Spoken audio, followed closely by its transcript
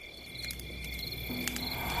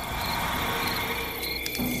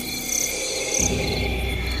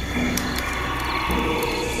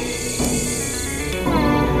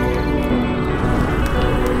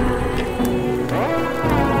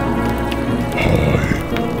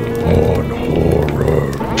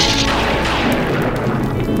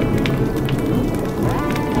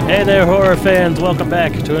Hey there, horror fans. Welcome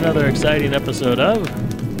back to another exciting episode of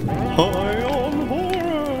High on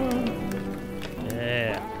Horror.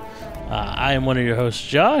 Yeah. I am one of your hosts,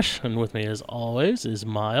 Josh, and with me as always is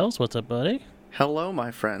Miles. What's up, buddy? Hello,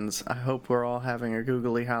 my friends. I hope we're all having a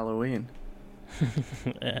googly Halloween.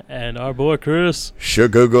 And our boy, Chris.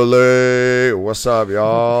 Shagoogly. What's up,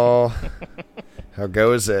 y'all? How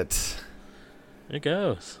goes it? It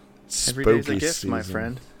goes. Every day's a Spooky gift, season. my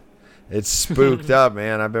friend. It's spooked up,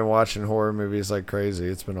 man. I've been watching horror movies like crazy.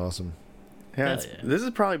 It's been awesome. Yeah, Hell yeah. This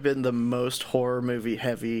has probably been the most horror movie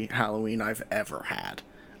heavy Halloween I've ever had.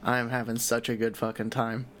 I am having such a good fucking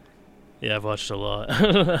time. Yeah, I've watched a lot.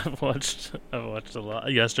 I've watched a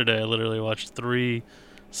lot. Yesterday, I literally watched 3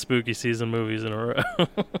 spooky season movies in a row.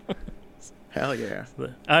 Hell yeah.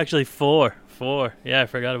 Actually, 4. 4. Yeah, I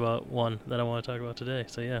forgot about one that I want to talk about today.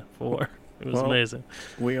 So yeah, 4. It was amazing.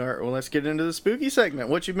 Well, let's get into the spooky segment.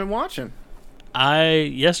 What you been watching?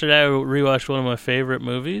 Yesterday I rewatched one of my favorite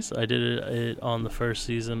movies. I did it on the first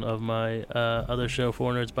season of my other show,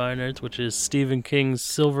 For Nerds by Nerds, which is Stephen King's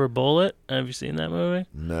Silver Bullet. Have you seen that movie?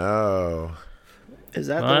 No. Is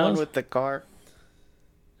that the Miles? one with the car?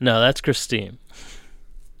 No, that's Christine.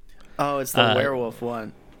 Oh, it's the werewolf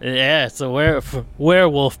one. Yeah, it's a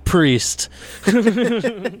werewolf priest.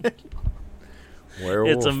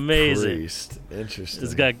 Werewolf It's amazing. Priest. Interesting.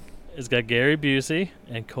 It's got Gary Busey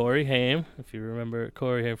and Corey Haim. If you remember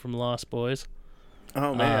Corey Haim from Lost Boys.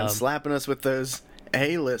 Oh, man, slapping us with those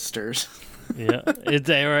A-listers. Yeah,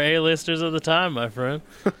 they were A-listers of the time, my friend.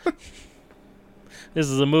 This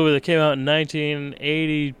is a movie that came out in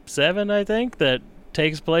 1987, I think, that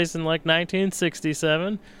takes place in like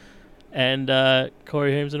 1967. And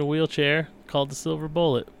Corey Haim's in a wheelchair called the Silver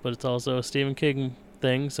Bullet, but it's also a Stephen King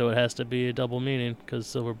thing, so it has to be a double meaning because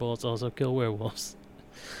silver bullets also kill werewolves.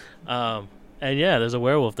 And yeah, there's a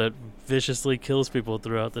werewolf that viciously kills people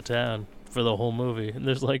throughout the town for the whole movie. And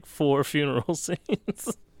there's like 4 funeral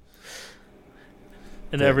scenes.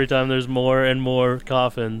 And every time there's more and more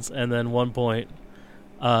coffins, and then one point,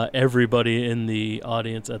 everybody in the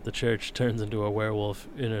audience at the church turns into a werewolf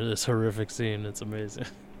in this horrific scene. It's amazing.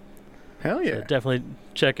 Hell yeah. So definitely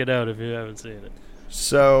check it out if you haven't seen it.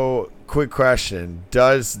 So, quick question.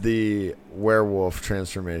 Does the werewolf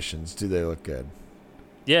transformations, do they look good?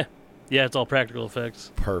 Yeah. Yeah, it's all practical effects.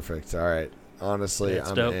 Perfect. All right. Honestly, Yeah,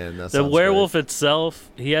 it's I'm dope. in. That The sounds werewolf great. itself,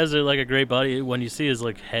 he has a great body. When you see his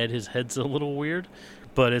his head's a little weird,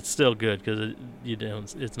 but it's still good because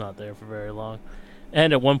it's not there for very long.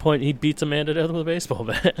 And at one point, he beats a man to death with a baseball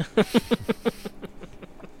bat.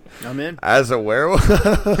 I'm in. As a werewolf?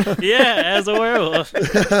 Yeah, as a werewolf.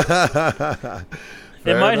 It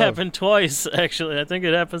Fair might enough. happen twice, actually. I think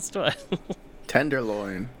it happens twice.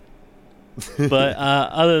 Tenderloin. But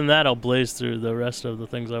other than that, I'll blaze through the rest of the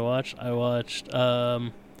things I watched. I watched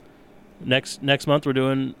next month we're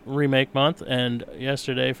doing remake month, and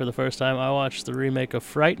yesterday for the first time I watched the remake of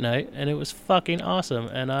Fright Night, and it was fucking awesome.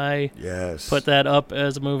 And I Yes. put that up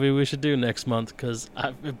as a movie we should do next month because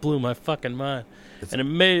it blew my fucking mind, and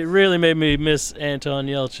it really made me miss Anton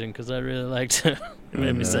Yelchin because I really liked him. It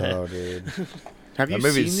made me sad. No, dude. Have you That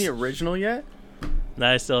movie's- seen the original yet? No,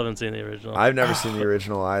 I still haven't seen the original. I've never seen the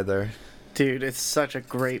original either. Dude, it's such a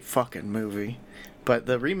great fucking movie. But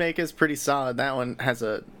the remake is pretty solid. That one has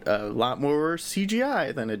a lot more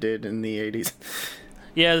CGI than it did in the 80s.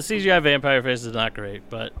 Yeah, the CGI vampire face is not great,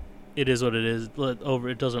 but it is what it is.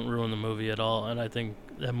 It doesn't ruin the movie at all, and I think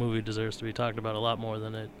that movie deserves to be talked about a lot more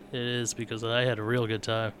than it is because I had a real good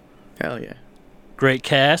time. Hell yeah. Great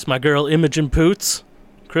cast. My girl Imogen Poots.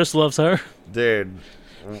 Chris loves her. Dude.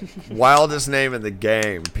 Wildest name in the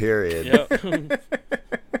game, period. Yep.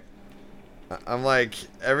 I'm like,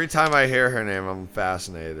 every time I hear her name, I'm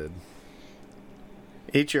fascinated.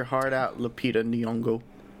 Eat your heart out, Lupita Nyong'o.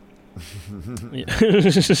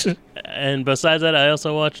 And besides that, I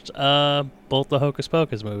also watched both the Hocus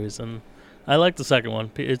Pocus movies, and I like the second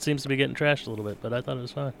one. It seems to be getting trashed a little bit, but I thought it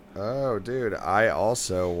was fine. Oh, dude, I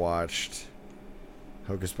also watched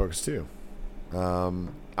Hocus Pocus 2.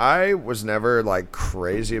 I was never,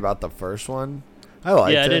 crazy about the first one. I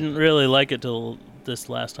liked it. Yeah, I didn't really like it till this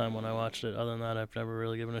last time when I watched it. Other than that, I've never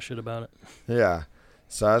really given a shit about it. Yeah.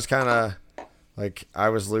 So I was kind of, I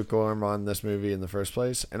was lukewarm on this movie in the first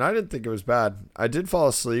place, and I didn't think it was bad. I did fall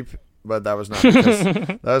asleep, but that was not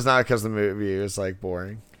because the movie was,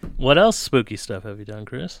 boring. What else spooky stuff have you done,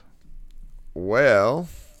 Chris? Well,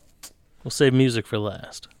 We'll save music for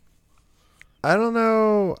last. I don't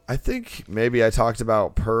know. I think maybe I talked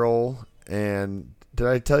about Pearl, and did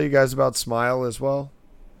I tell you guys about Smile as well?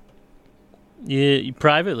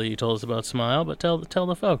 Privately, you told us about Smile, but tell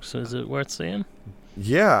the folks. Is it worth seeing?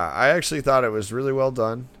 Yeah, I actually thought it was really well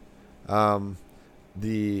done.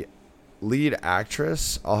 The lead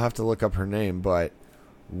actress, I'll have to look up her name, but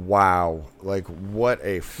wow, like what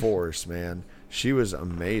a force, man. She was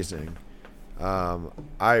amazing.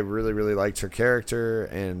 I really, really liked her character,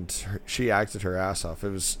 and she acted her ass off.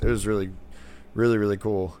 It was really, really, really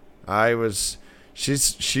cool.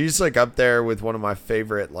 She's like up there with one of my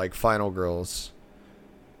favorite like final girls.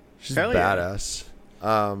 She's Hell badass.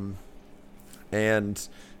 And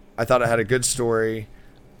I thought it had a good story.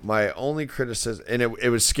 My only criticism, and it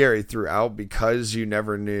was scary throughout because you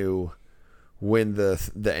never knew when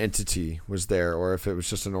the entity was there or if it was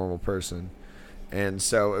just a normal person. And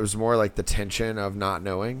so it was more like the tension of not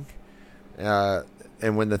knowing. And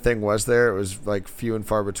when the thing was there, it was like few and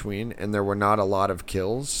far between, and there were not a lot of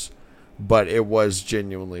kills, but it was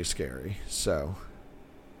genuinely scary. So,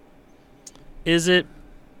 Is it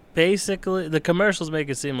basically, the commercials make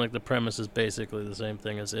it seem like the premise is basically the same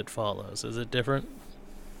thing as It Follows. Is it different?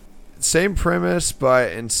 same premise,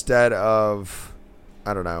 but instead of,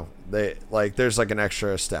 I don't know, there's like an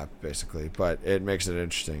extra step basically, but it makes it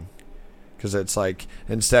interesting. Because it's like,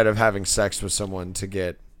 instead of having sex with someone to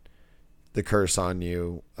get the curse on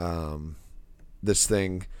you, this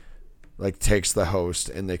thing like takes the host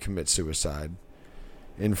and they commit suicide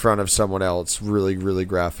in front of someone else really, really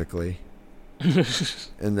graphically.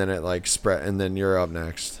 And then it like spread, and then you're up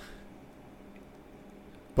next.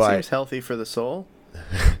 But Seems healthy for the soul.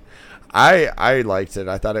 I liked it.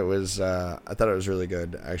 I thought it was really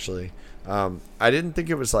good, actually. I didn't think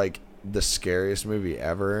it was like the scariest movie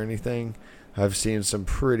ever or anything. I've seen some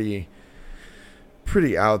pretty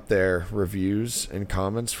out there reviews and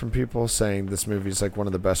comments from people saying this movie's like one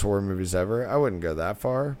of the best horror movies ever. I wouldn't go that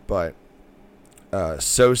far, but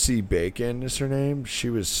Sosie Bacon is her name. She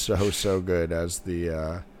was so good as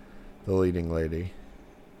the leading lady.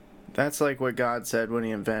 That's like what God said when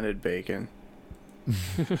he invented bacon.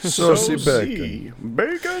 Sosie Bacon.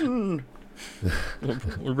 Bacon!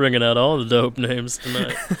 We're bringing out all the dope names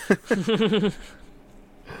tonight.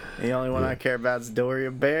 The only one I care about is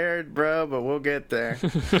Doria Baird, bro, but we'll get there.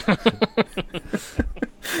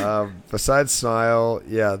 Besides Smile,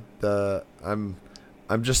 yeah, I'm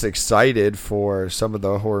just excited for some of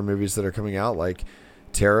the horror movies that are coming out. Like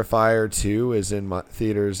Terrifier 2 is in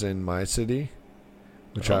theaters in my city,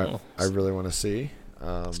 which I really want to see.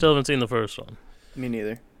 Still haven't seen the first one. Me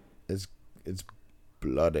neither. It's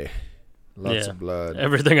bloody. Lots of blood.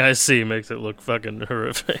 Everything I see makes it look fucking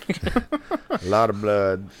horrific. A lot of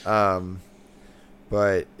blood.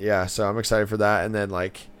 But yeah, so I'm excited for that. And then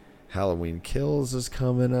like Halloween Kills is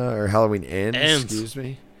coming up, or Halloween Ends. Excuse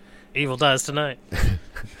me. Evil dies tonight.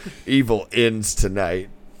 Evil ends tonight.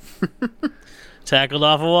 Tackled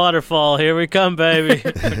off a waterfall. Here we come, baby.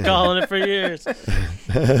 Been calling it for years.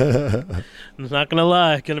 I'm not gonna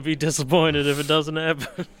lie, gonna be disappointed if it doesn't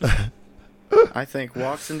happen. I think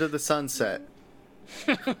Walks into the Sunset.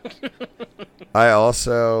 I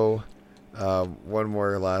also, one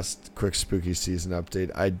more last quick spooky season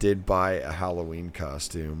update. I did buy a Halloween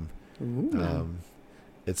costume.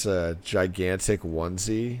 It's a gigantic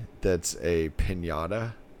onesie that's a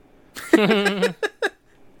piñata.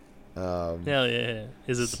 Hell yeah.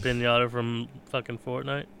 Is it the pinata from fucking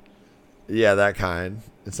Fortnite? Yeah, that kind.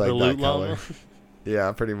 It's like The that loot color. llama?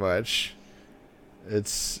 Yeah, pretty much.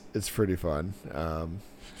 It's pretty fun.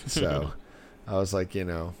 So I was like,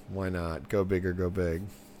 why not? Go big or go big.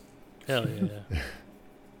 Hell yeah.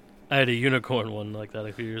 I had a unicorn one like that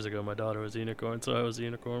a few years ago. My daughter was a unicorn, so I was a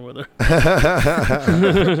unicorn with her.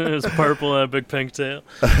 It was purple and a big pink tail.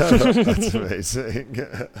 That's amazing.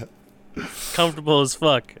 Comfortable as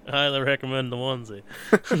fuck. I highly recommend the onesie.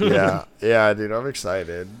 Yeah, dude, I'm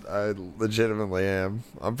excited. I legitimately am.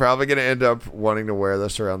 I'm probably gonna end up wanting to wear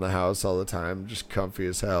this around the house all the time. Just comfy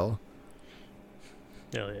as hell.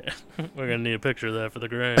 Hell yeah. We're gonna need a picture of that for the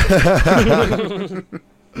gram.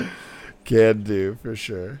 Can do, for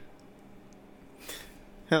sure.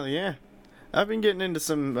 Hell yeah. I've been getting into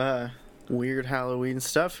some weird Halloween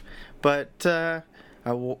stuff, but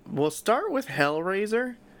we'll start with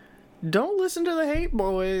Hellraiser. Don't listen to the hate,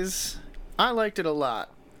 boys. I liked it a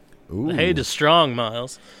lot. Ooh. The hate is strong,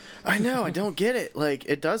 Miles. I know, I don't get it. Like,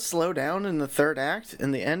 it does slow down in the third act,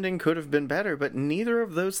 and the ending could have been better, but neither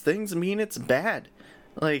of those things mean it's bad.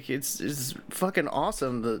 Like, it's fucking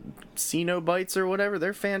awesome. The Cenobites or whatever,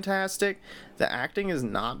 they're fantastic. The acting is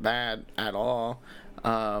not bad at all.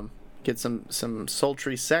 Get some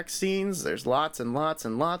sultry sex scenes. There's lots and lots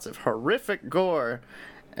and lots of horrific gore.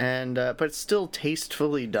 And but it's still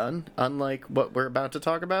tastefully done, unlike what we're about to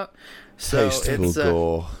talk about. So Tasteful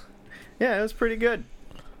gore. Yeah, it was pretty good.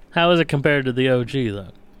 How is it compared to the OG,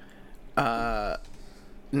 though?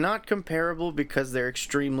 not comparable because they're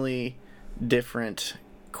extremely different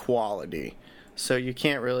quality. So you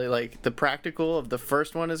can't really, like, the practical of the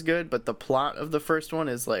first one is good, but the plot of the first one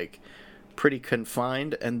is, like, pretty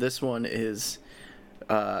confined, and this one is,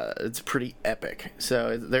 it's pretty epic.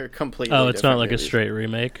 So they're completely Oh, it's not like movies. a straight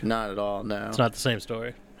remake? Not at all, no. It's not the same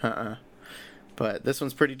story? But this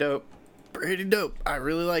one's pretty dope. Pretty dope. I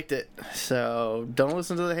really liked it. So don't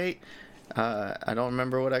listen to the hate. I don't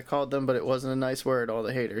remember what I called them, but it wasn't a nice word, all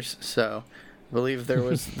the haters. So I believe there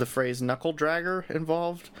was the phrase knuckle dragger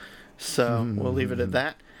involved. So we'll leave it at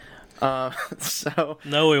that. So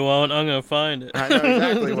No, we won't. I'm going to find it. I know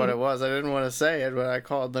exactly what it was. I didn't want to say it, but I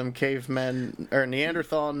called them cavemen or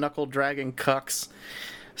Neanderthal knuckle dragging cucks.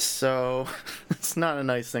 So it's not a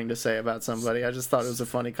nice thing to say about somebody. I just thought it was a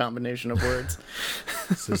funny combination of words.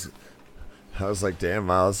 I was like, damn,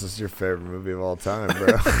 Miles, this is your favorite movie of all time,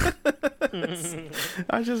 bro.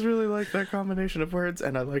 I just really like that combination of words,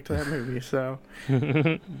 and I liked that movie. So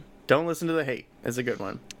don't listen to the hate. It's a good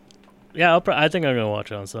one. Yeah, I think I'm going to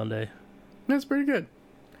watch it on Sunday. It's pretty good.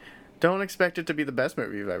 Don't expect it to be the best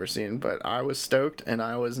movie you've ever seen, but I was stoked, and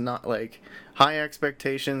I was not, like, high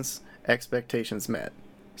expectations met.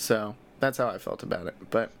 So that's how I felt about it.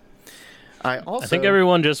 But I think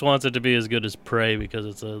everyone just wants it to be as good as Prey because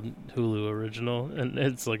it's a Hulu original, and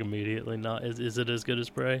it's like immediately not. Is it as good as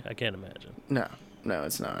Prey? I can't imagine. No,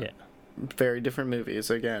 it's not. Yeah. Very different movies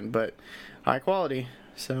again, but high quality.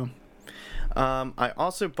 So I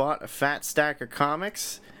also bought a fat stack of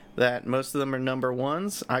comics that most of them are number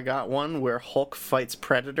ones. I got one where Hulk fights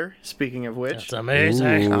Predator, speaking of which. That's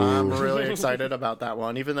amazing. I'm really excited about that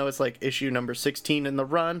one. Even though it's like issue number 16 in the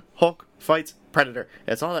run, Hulk fights Predator.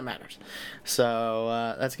 It's all that matters.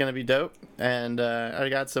 So that's going to be dope. And I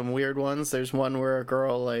got some weird ones. There's one where a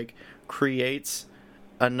girl like creates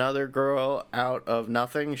another girl out of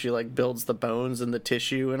nothing. She like builds the bones and the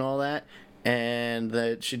tissue and all that. And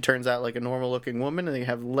that she turns out like a normal looking woman, and they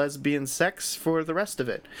have lesbian sex for the rest of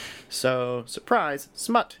it. So, surprise,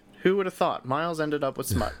 smut. Who would have thought? Miles ended up with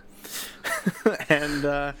smut.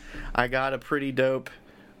 And I got a pretty dope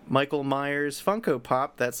Michael Myers Funko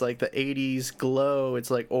Pop that's like the 80s glow. It's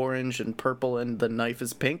like orange and purple, and the knife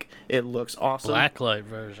is pink. It looks awesome.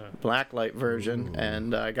 Blacklight version. Ooh.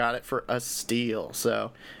 And I got it for a steal.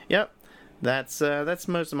 So, yep. That's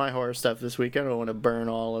most of my horror stuff this week. I don't want to burn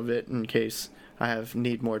all of it in case I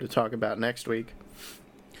need more to talk about next week.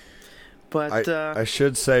 But I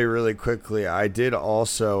should say really quickly, I did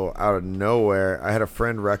also, out of nowhere, I had a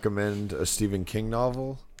friend recommend a Stephen King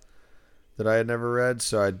novel that I had never read,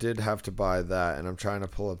 so I did have to buy that, and I'm trying to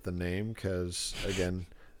pull up the name because, again,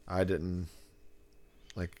 I don't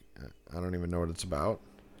even know what it's about.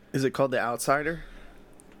 Is it called The Outsider?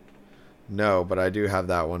 No, but I do have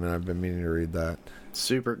that one, and I've been meaning to read that.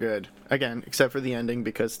 Super good. Again, except for the ending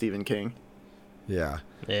because Stephen King. Yeah.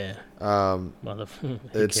 Yeah.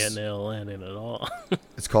 He can't nail a landing at all.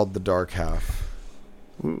 It's called The Dark Half.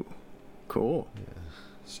 Ooh, cool. Yeah.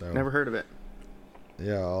 So never heard of it.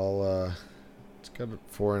 Yeah, it's got a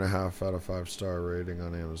 4.5 out of 5 star rating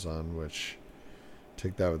on Amazon, which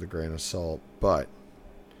take that with a grain of salt. But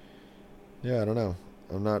yeah, I don't know.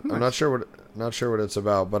 I'm not sure what it's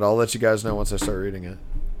about, but I'll let you guys know once I start reading it.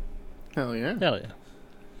 Hell yeah. Hell yeah.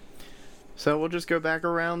 So we'll just go back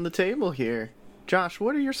around the table here. Josh,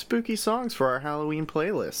 what are your spooky songs for our Halloween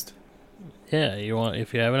playlist? Yeah,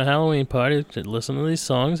 if you're having a Halloween party, listen to these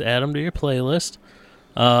songs, add them to your playlist.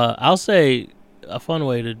 I'll say a fun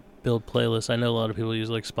way to build playlists. I know a lot of people use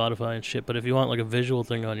like Spotify and shit, but if you want like a visual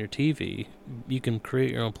thing on your TV, you can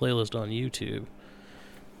create your own playlist on YouTube.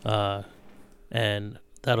 And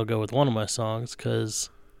that'll go with one of my songs because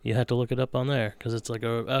you have to look it up on there because it's like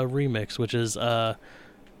a remix, which is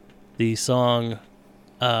the song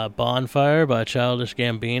Bonfire by Childish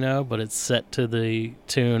Gambino, but it's set to the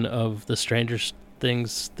tune of the Stranger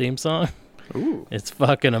Things theme song. Ooh. It's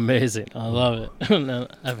fucking amazing. I love it.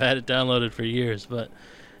 I've had it downloaded for years, but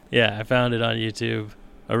yeah, I found it on YouTube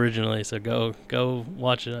originally, so go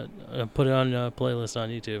watch it. Put it on a playlist on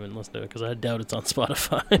YouTube and listen to it because I doubt it's on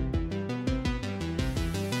Spotify.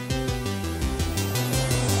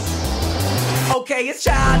 Okay, it's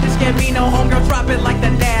Childish Gambino, homegirl drop it like the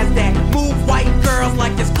NASDAQ. Move white girls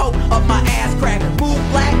like this coat of my ass crack. Move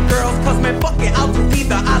black girls, cause man, fuck it, I'll do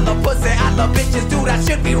either. I love pussy, I love bitches, dude, I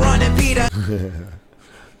should be running Peter.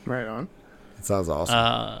 Right on. It sounds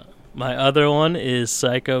awesome. My other one is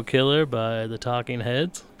Psycho Killer by the Talking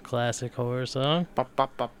Heads. Classic horror song.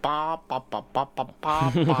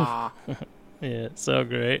 Yeah, so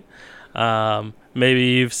great. Maybe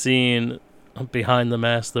you've seen... Behind the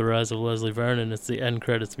Mask: The Rise of Leslie Vernon. It's the end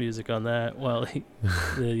credits music on that. While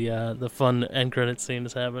the fun end credits scene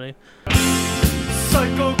is happening.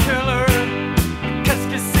 Psycho killer, qu'est-ce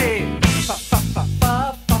que c'est? Fa fa fa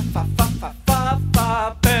fa fa fa fa fa fa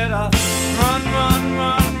fa. Better run, run,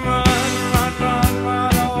 run, run, run, run,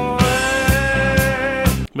 run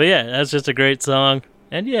away. But yeah, that's just a great song.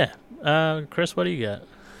 And yeah, Chris, what do you got?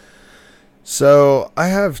 So I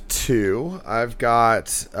have two. I've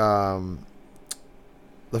got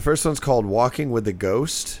the first one's called "Walking with the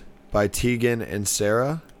Ghost" by Tegan and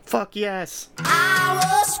Sarah. Fuck yes. I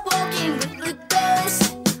was walking with the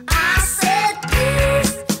ghost. I said,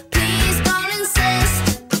 please don't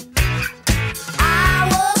insist. I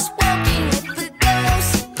was walking with the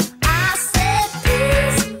ghost. I said,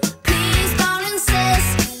 please don't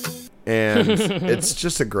insist. And it's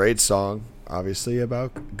just a great song, obviously,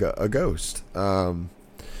 about a ghost. And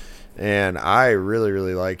I really,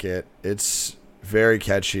 really like it. It's very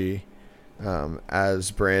catchy. As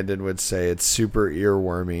Brandon would say, it's super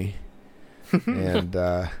earwormy. And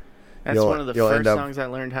That's one of the first songs I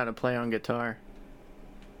learned how to play on guitar.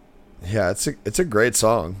 Yeah, it's a great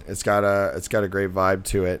song. It's got a great vibe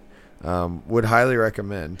to it. Would highly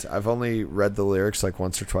recommend. I've only read the lyrics like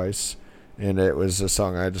once or twice, and it was a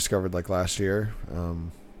song I discovered like last year.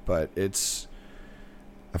 But I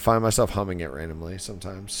find myself humming it randomly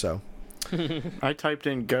sometimes. So I typed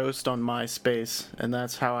in "ghost" on MySpace, and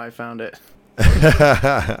that's how I found it.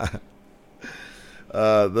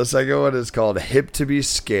 The second one is called "Hip to Be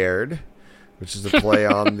Scared," which is a play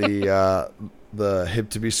on the "Hip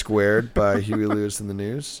to Be Squared" by Huey Lewis and the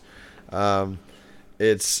News.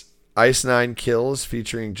 It's Ice Nine Kills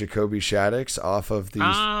featuring Jacoby Shaddix off of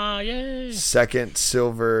the second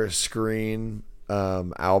Silver Screen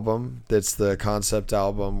album. That's the concept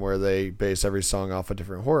album where they base every song off a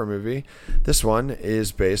different horror movie. This one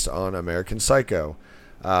is based on American Psycho.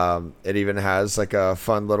 It even has like a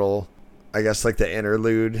fun little, I guess, like the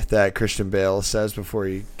interlude that Christian Bale says before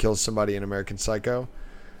he kills somebody in American Psycho.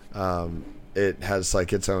 It has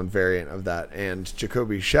like its own variant of that, and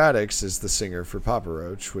Jacoby Shaddix is the singer for Papa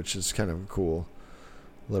Roach, which is kind of a cool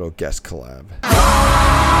little guest collab.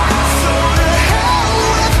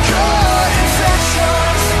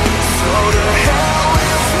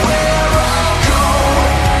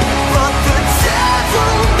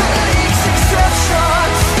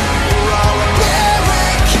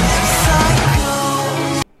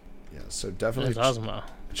 So definitely awesome.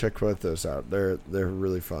 Check both those out. They're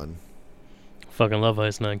really fun. Fucking love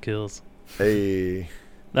Ice Nine Kills. Hey,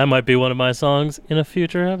 that might be one of my songs in a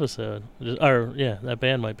future episode. That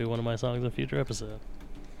band might be one of my songs in a future episode.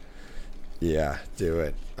 Yeah, do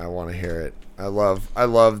it. I want to hear it. I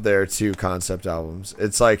love their two concept albums.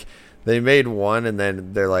 It's like they made one and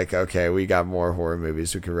then they're like, okay, we got more horror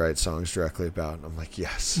movies we could write songs directly about. And I'm like,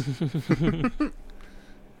 yes.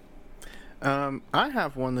 I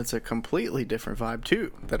have one that's a completely different vibe,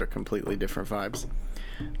 too, that are completely different vibes.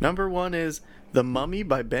 Number one is The Mummy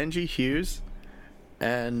by Benji Hughes.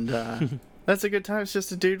 And that's a good time. It's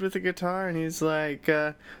just a dude with a guitar, and he's like,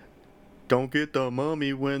 don't get the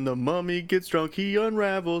mummy. When the mummy gets drunk, he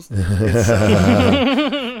unravels.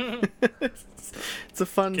 It's a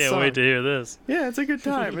fun song. Can't wait to hear this. Yeah, it's a good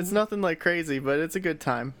time. It's nothing like crazy, but it's a good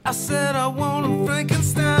time. I said I want a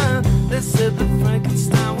Frankenstein. They said that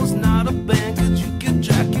Frankenstein was not a band. Could you get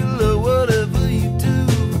Dracula, whatever you do?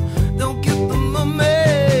 Don't get the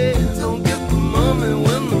mummy. Don't get the mummy.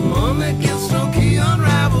 When the mummy gets drunk, he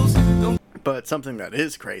unravels. But something that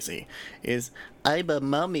is crazy is I'm a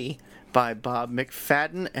Mummy by Bob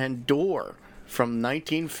McFadden and Dorr from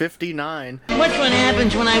 1959. Watch what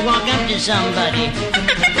happens when I walk up to somebody.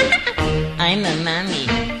 I'm a mummy.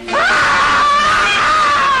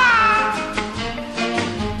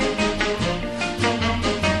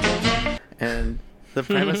 And the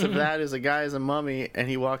premise of that is a guy is a mummy, and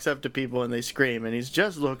he walks up to people and they scream, and he's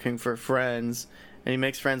just looking for friends, and he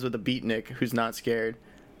makes friends with a beatnik who's not scared.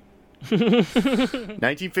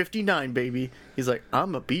 1959, baby. He's like,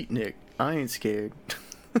 I'm a beatnik. I ain't scared.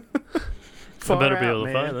 I better be able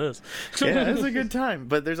to find this. Yeah, it's a good time.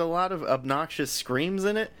 But there's a lot of obnoxious screams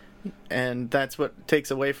in it, and that's what takes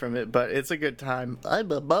away from it. But it's a good time.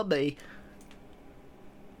 I'm a mummy.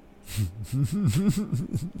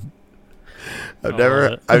 I've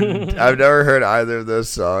never heard either of those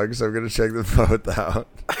songs, so I'm gonna check them both out.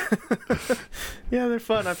 Yeah, they're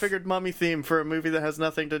fun. I figured mummy theme for a movie that has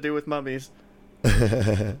nothing to do with mummies.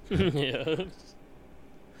 Yeah.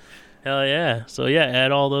 Hell yeah. So yeah,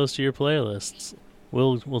 add all those to your playlists.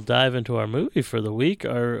 We'll dive into our movie for the week.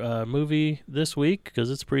 Our movie this week, because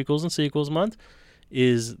it's prequels and sequels month,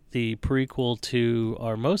 is the prequel to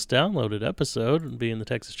our most downloaded episode, being the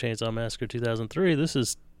Texas Chainsaw Massacre 2003. This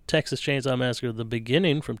is Texas Chainsaw Massacre: The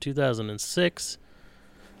Beginning from 2006,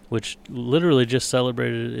 which literally just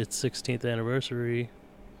celebrated its 16th anniversary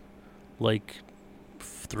like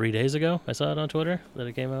 3 days ago. I saw it on Twitter that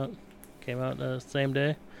it came out the same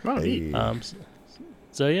day. Oh, neat. Hey.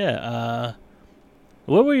 So yeah,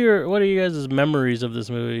 what are you guys' memories of this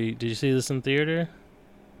movie? Did you see this in theater?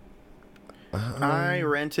 I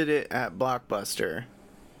rented it at Blockbuster,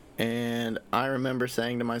 and I remember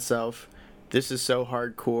saying to myself, this is so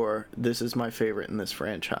hardcore, this is my favorite in this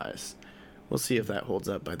franchise. We'll see if that holds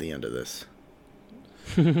up by the end of this.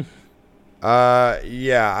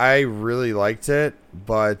 Yeah, I really liked it,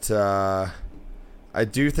 but I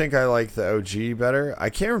do think I like the OG better. I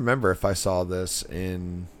can't remember if I saw this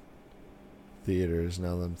in theaters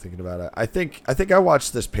now that I'm thinking about it. I think I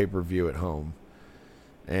watched this pay-per-view at home.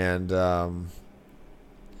 And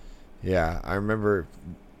yeah, I remember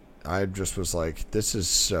I just was like, this is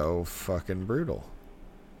so fucking brutal.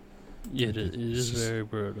 Yeah, it is very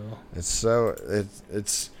brutal. It's so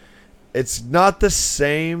it's not the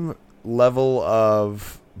same level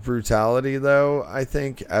of brutality though, I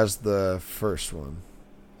think, as the first one.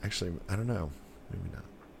 Actually, I don't know. Maybe not.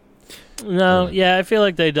 No, yeah, I feel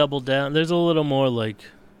like they doubled down. There's a little more like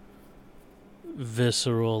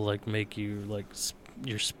visceral, like make you like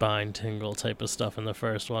your spine tingle type of stuff in the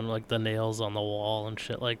first one, like the nails on the wall and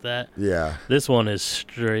shit like that. Yeah. This one is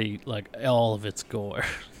straight, like all of its gore.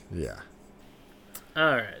 Yeah.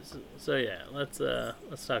 All right, so yeah, let's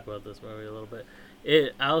talk about this movie a little bit.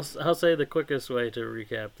 I'll say the quickest way to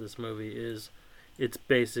recap this movie is it's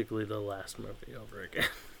basically the last movie over again.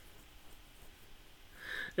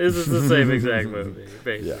 This is the same exact movie,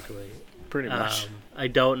 basically. Pretty much. I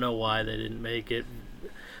don't know why they didn't make it.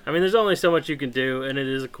 I mean, there's only so much you can do, and it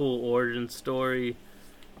is a cool origin story,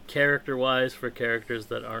 character-wise, for characters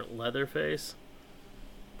that aren't Leatherface.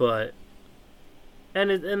 But and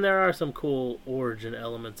there are some cool origin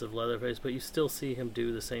elements of Leatherface, but you still see him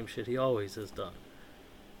do the same shit he always has done.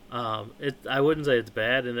 I wouldn't say it's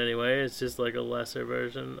bad in any way. It's just like a lesser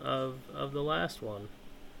version of the last one.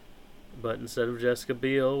 But instead of Jessica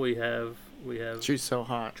Biel, we have She's so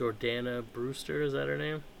hot. Jordana Brewster. Is that her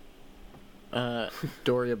name?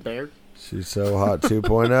 Doria Baird. She's so hot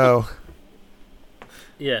 2.0.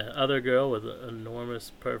 Yeah, other girl with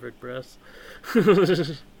enormous, perfect breasts.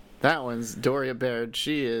 That one's Doria Baird.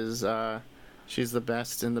 She is, she's the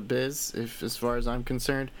best in the biz, as far as I'm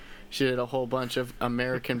concerned. She did a whole bunch of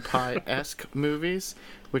American Pie-esque movies,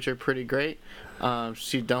 which are pretty great.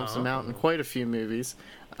 She dumps them out in quite a few movies.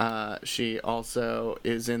 She also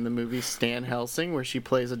is in the movie Stan Helsing, where she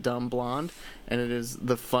plays a dumb blonde, and it is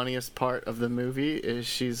the funniest part of the movie is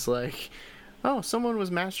she's like, oh, someone was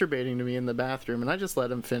masturbating to me in the bathroom, and I just let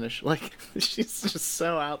him finish. Like, she's just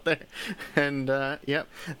so out there. And, yep,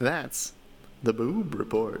 that's the Boob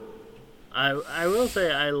Report. I will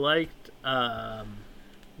say I liked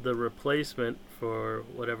the replacement for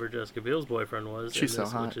whatever Jessica Biel's boyfriend was. She's in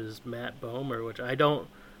this, so hot. Which is Matt Bomer, which I don't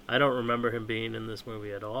remember him being in this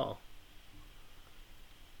movie at all.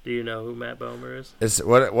 Do you know who Matt Bomer is?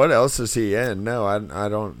 What else is he in? No, I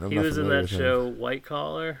don't. He was in that show White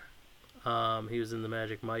Collar. He was in the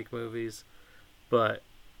Magic Mike movies. But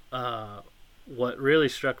what really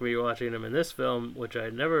struck me watching him in this film, which I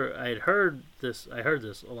had heard this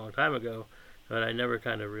a long time ago, but I never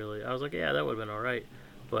kind of really, I was like, yeah, that would have been all right.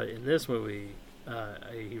 But in this movie,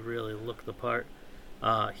 he really looked the part.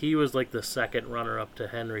 He was like the second runner-up to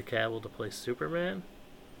Henry Cavill to play Superman.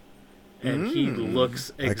 And he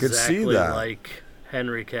looks exactly like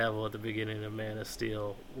Henry Cavill at the beginning of Man of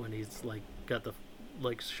Steel when he's like got the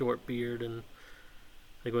like short beard and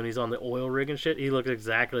like when he's on the oil rig and shit. He looks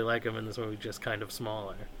exactly like him in this movie, just kind of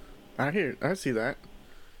smaller. I see that.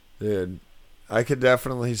 Dude, I could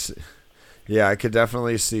definitely see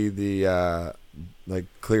the like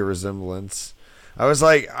clear resemblance. I was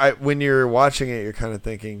like, when you're watching it, you're kind of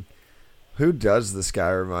thinking, who does this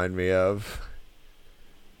guy remind me of?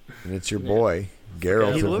 And it's your boy,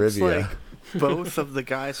 Geralt He of looks Rivia. like both of the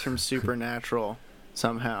guys from Supernatural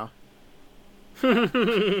somehow.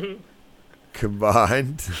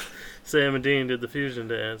 Combined. Sam and Dean did the fusion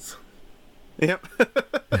dance. Yep.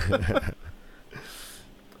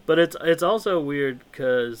 But it's also weird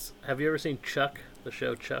because have you ever seen Chuck, the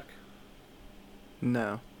show Chuck?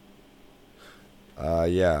 No.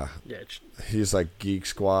 Yeah. Yeah, He's like Geek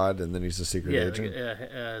Squad, and then he's a secret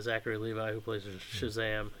agent. Zachary Levi, who plays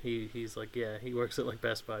Shazam. He's like, he works at like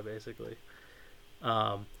Best Buy basically.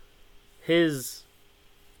 His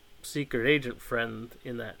secret agent friend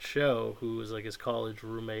in that show, who was like his college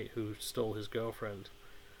roommate who stole his girlfriend,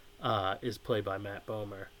 is played by Matt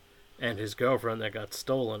Bomer, and his girlfriend that got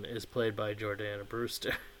stolen is played by Jordana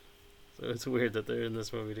Brewster. So it's weird that they're in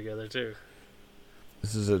this movie together too.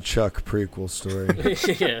 This is a Chuck prequel story.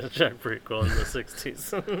 Yeah, Chuck prequel in the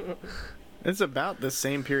 60s. It's about the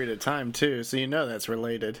same period of time too, so you know that's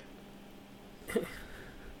related.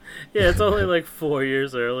 Yeah, it's only like 4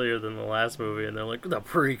 years earlier than the last movie, and they're like, the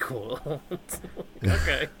prequel. It's like,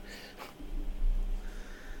 okay.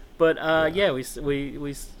 But yeah, we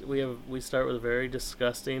start with a very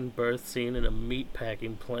disgusting birth scene in a meat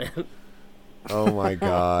packing plant. Oh my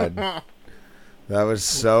god. That was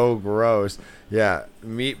so gross. Yeah,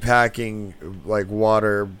 meat packing, like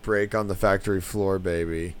water break on the factory floor,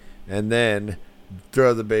 baby. And then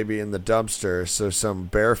throw the baby in the dumpster so some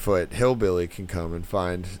barefoot hillbilly can come and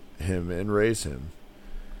find him and raise him.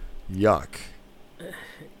 Yuck.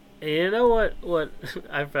 You know what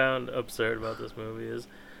I found absurd about this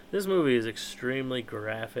movie is extremely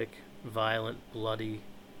graphic, violent, bloody,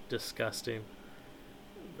 disgusting,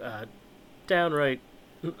 downright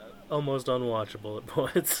almost unwatchable at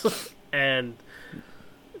points. And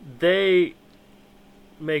they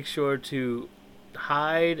make sure to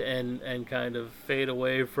hide and kind of fade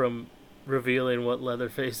away from revealing what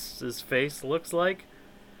Leatherface's face looks like.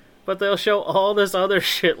 But they'll show all this other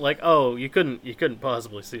shit like, oh, you couldn't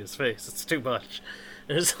possibly see his face. It's too much.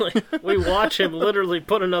 And it's like, we watch him literally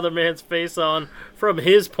put another man's face on from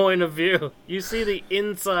his point of view. You see the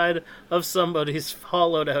inside of somebody's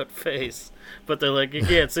hollowed out face. But they're like, you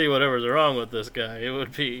can't see whatever's wrong with this guy. It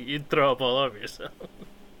would be, you'd throw up all over yourself.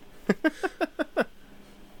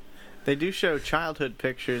 They do show childhood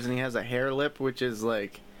pictures, and he has a hair lip, which is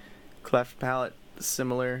like cleft palate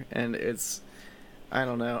similar, and it's, I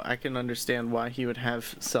don't know, I can understand why he would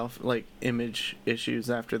have image issues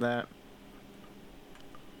after that.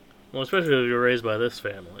 Well, especially if you're raised by this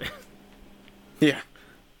family. Yeah.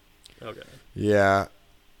 Okay. Yeah,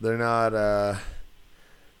 they're not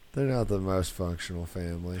the most functional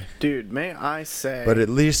family. Dude, may I say... But at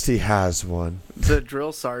least he has one. The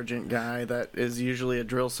drill sergeant guy that is usually a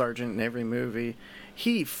drill sergeant in every movie,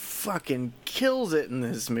 he fucking kills it in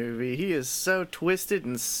this movie. He is so twisted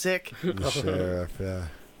and sick. The sheriff, yeah.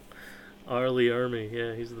 Arlie Ermey,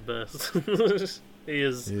 yeah, he's the best.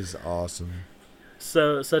 He's awesome.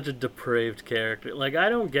 Such a depraved character. Like, I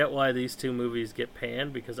don't get why these two movies get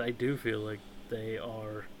panned, because I do feel like they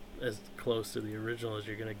are as close to the original as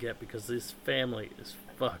you're gonna get, because this family is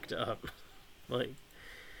fucked up. Like,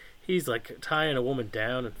 he's like tying a woman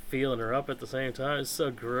down and feeling her up at the same time. It's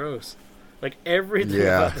so gross. Like, everything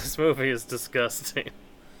about this movie is disgusting.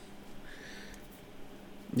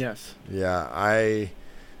 Yes. Yeah,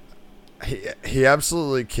 he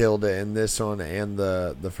absolutely killed it in this one and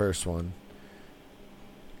the first one.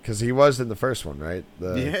 Because he was in the first one, right?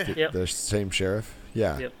 The same sheriff?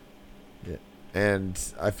 Yeah. Yep. Yeah. And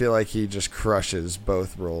I feel like he just crushes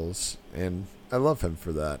both roles. And I love him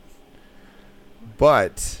for that.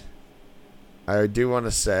 But I do want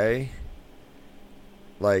to say,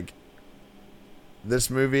 like, this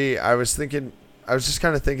movie, I was just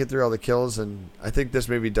kind of thinking through all the kills, and I think this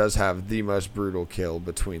movie does have the most brutal kill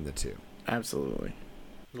between the two. Absolutely.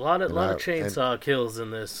 A lot of chainsaw kills in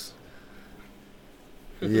this.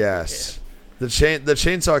 Yes. The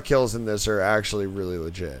chainsaw kills in this are actually really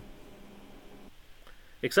legit.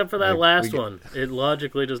 Except for that last one. It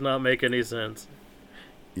logically does not make any sense.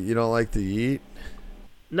 You don't like the yeet?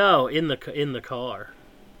 No, in the car.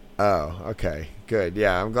 Oh, okay. Good.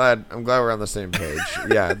 Yeah, I'm glad we're on the same page.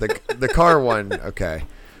 Yeah, the car one, okay.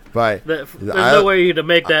 But there's no way to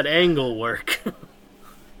make that angle work.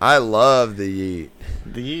 I love the yeet.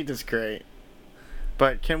 The yeet is great.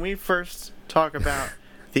 But can we first talk about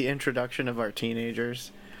the introduction of our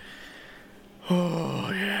teenagers?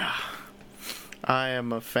 Oh, yeah. I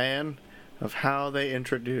am a fan of how they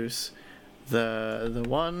introduce the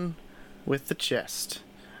one with the chest.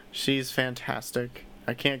 She's fantastic.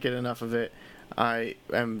 I can't get enough of it. I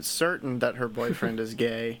am certain that her boyfriend is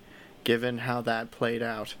gay, given how that played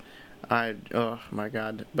out. Oh my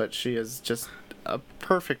god. But she is just a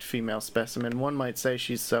perfect female specimen. One might say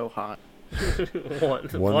she's so hot.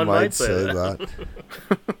 One might say that.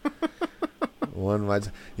 One might.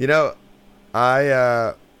 You know,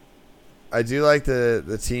 I do like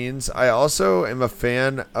the teens. I also am a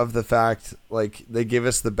fan of the fact, like, they give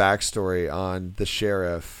us the backstory on the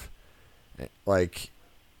sheriff, like,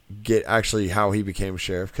 get actually how he became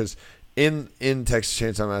sheriff. Because in Texas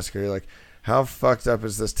Chainsaw Massacre, you're like, how fucked up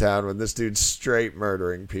is this town when this dude's straight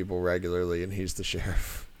murdering people regularly and he's the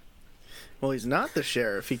sheriff? Well, he's not the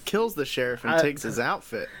sheriff. He kills the sheriff and takes his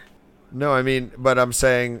outfit. No, I mean, but I'm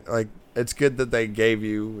saying, like, it's good that they gave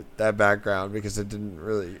you that background because it didn't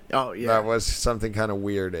really. Oh yeah. That was something kind of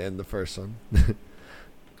weird in the first one.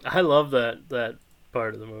 I love that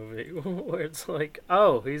part of the movie where it's like,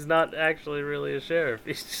 oh, he's not actually really a sheriff.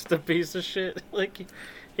 He's just a piece of shit. Like,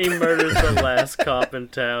 he murders the last cop in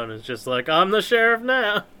town and is just like, I'm the sheriff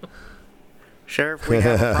now. Sheriff, we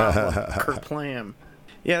have a problem. Kerplam.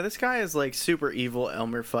 Yeah, this guy is like super evil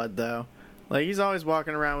Elmer Fudd though. Like, he's always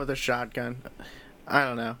walking around with a shotgun. I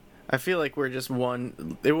don't know. I feel like we're just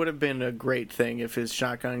one. It would have been a great thing if his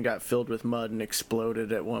shotgun got filled with mud and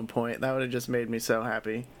exploded at one point. That would have just made me so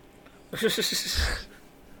happy.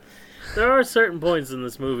 There are certain points in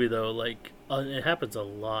this movie, though, like, it happens a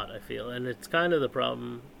lot, I feel, and it's kind of the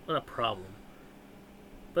problem. Not a problem,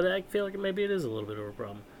 but I feel like maybe it is a little bit of a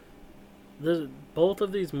problem. Both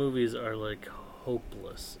of these movies are, like,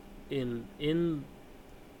 hopeless in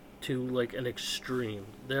to, like, an extreme.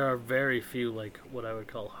 There are very few, like, what I would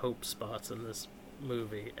call hope spots in this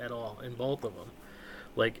movie at all, in both of them.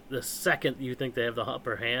 Like, the second you think they have the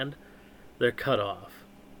upper hand, they're cut off.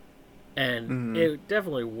 And it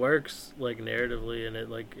definitely works, like, narratively, and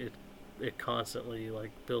it constantly,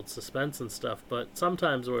 like, builds suspense and stuff, but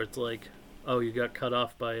sometimes where it's like, oh, you got cut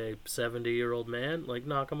off by a 70-year-old man, like,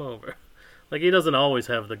 knock him over. Like, he doesn't always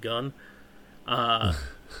have the gun.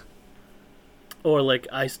 Or, like,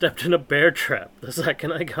 I stepped in a bear trap the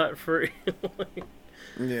second I got free. Like,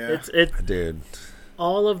 Yeah. Dude.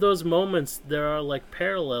 all of those moments, there are, like,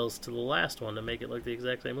 parallels to the last one to make it like the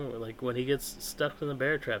exact same movie. Like, when he gets stuck in the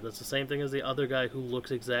bear trap, that's the same thing as the other guy who looks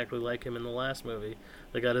exactly like him in the last movie.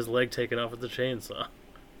 That got his leg taken off with the chainsaw.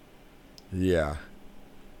 Yeah.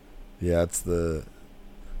 Yeah, it's the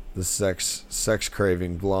sex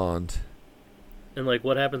craving blonde. And, like,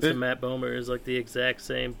 what happens to Matt Bomer is, like, the exact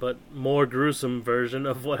same, but more gruesome version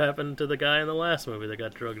of what happened to the guy in the last movie that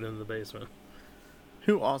got drugged into the basement.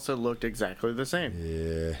 Who also looked exactly the same.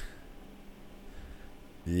 Yeah.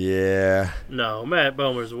 Yeah. No, Matt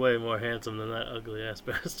Bomer's way more handsome than that ugly-ass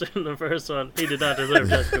bastard in the first one. He did not deserve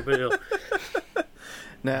Jessica Biel.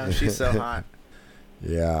 No, she's so hot.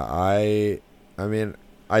 Yeah, I mean,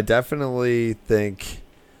 I definitely think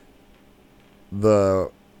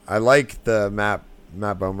I like the Matt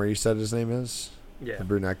Bomer, you said his name is? Yeah. The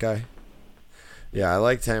brunette guy? Yeah, I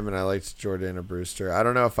liked him, and I liked Jordana Brewster. I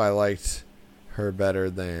don't know if I liked her better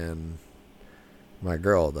than my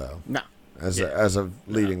girl, though. No. As a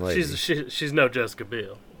leading lady. She's no Jessica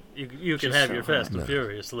Biel. You can She's have so your Fast and hot.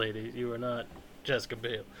 Furious lady. You are not Jessica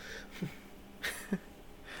Biel.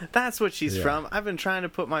 That's what she's Yeah. from. I've been trying to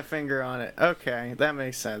put my finger on it. Okay, that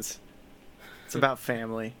makes sense. It's about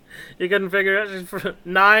family. You couldn't figure it out. She's from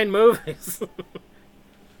 9 movies.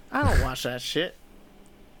 I don't watch that shit.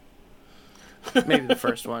 Maybe the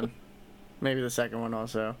first one. Maybe the second one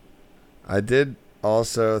also. I did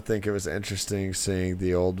also think it was interesting seeing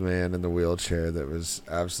the old man in the wheelchair that was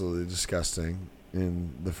absolutely disgusting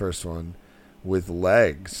in the first one with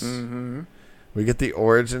legs. Mm-hmm. We get the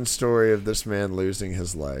origin story of this man losing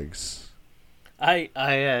his legs. I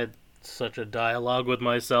had such a dialogue with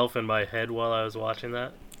myself in my head while I was watching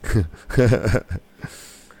that.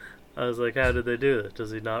 I was like, how did they do that?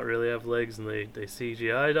 Does he not really have legs and they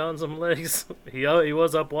CGI'd on some legs? He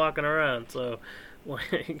was up walking around, so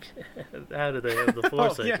like, how did they have the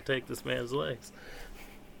foresight to take this man's legs?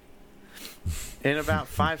 In about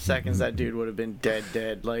 5 seconds, that dude would have been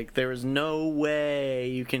dead. Like, there is no way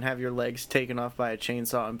you can have your legs taken off by a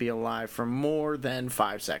chainsaw and be alive for more than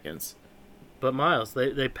 5 seconds. But Miles,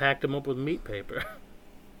 they packed him up with meat paper.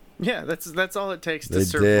 Yeah, that's all it takes to They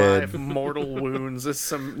survive did. mortal wounds is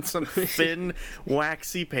some thin,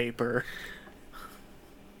 waxy paper.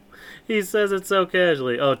 He says it so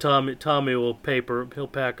casually. Oh, Tommy will he'll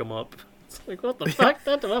pack him up. It's like, what the fuck?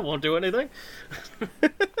 That won't do anything.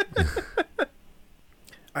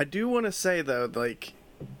 I do want to say, though, like,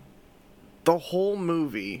 the whole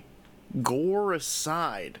movie, gore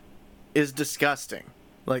aside, is disgusting.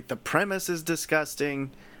 Like, the premise is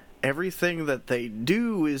disgusting. Everything that they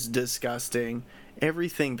do is disgusting.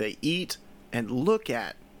 Everything they eat and look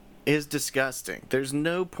at is disgusting. There's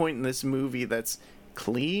no point in this movie that's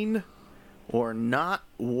clean or not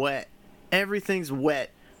wet. Everything's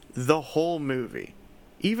wet the whole movie.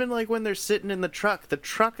 Even, like, when they're sitting in the truck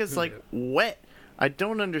is, like, wet. I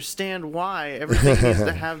don't understand why everything needs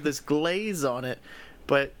to have this glaze on it.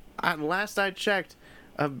 But last I checked,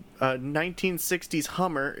 a 1960s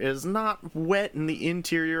Hummer is not wet in the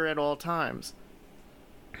interior at all times.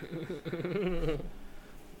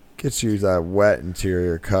 Gets you that wet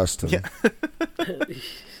interior custom. Yeah.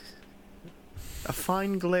 A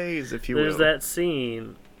fine glaze, if you There's will. that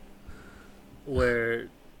scene where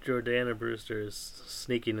Jordana Brewster is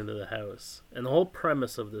sneaking into the house. And the whole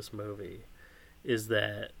premise of this movie is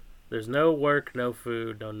that there's no work, no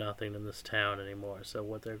food, no nothing in this town anymore. So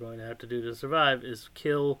what they're going to have to do to survive is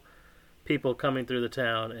kill people coming through the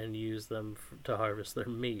town and use them to harvest their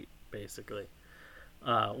meat, basically.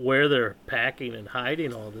 Where they're packing and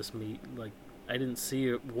hiding all this meat, like, I didn't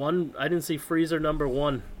see freezer number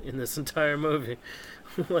 1 in this entire movie.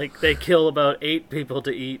 Like, they kill about 8 people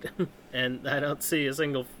to eat, and I don't see a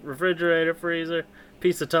single refrigerator, freezer,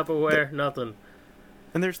 piece of Tupperware, nothing.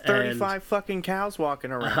 And there's 35 fucking cows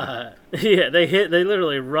walking around. Yeah, they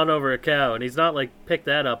literally run over a cow, and he's not like, pick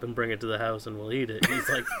that up and bring it to the house and we'll eat it. He's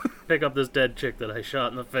like, pick up this dead chick that I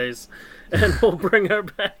shot in the face, and we'll bring her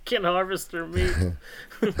back and harvest her meat.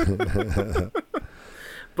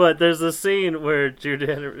 But there's a scene where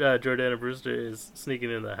Jordana Brewster is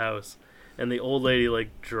sneaking in the house, and the old lady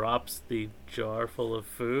like drops the jar full of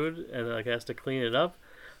food and like has to clean it up.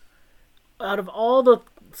 Out of all the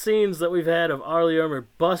scenes that we've had of R. Lee Ermey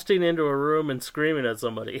busting into a room and screaming at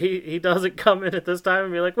somebody, he doesn't come in at this time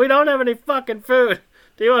and be like, "We don't have any fucking food.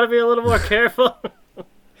 Do you want to be a little more careful?"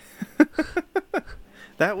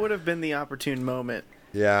 That would have been the opportune moment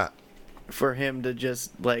Yeah. for him to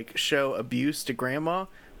just like show abuse to grandma,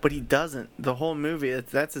 but he doesn't. The whole movie,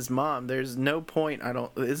 that's his mom. There's no point.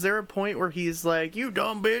 Is there a point where he's like, "You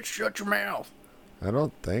dumb bitch, shut your mouth"? I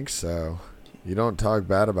don't think so. You don't talk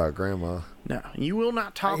bad about grandma. No, you will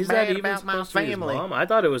not talk Is that bad even about my supposed to be his family. mom? I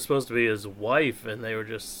thought it was supposed to be his wife, and they were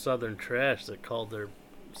just Southern trash that called their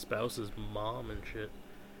spouse's mom and shit.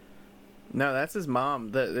 No, that's his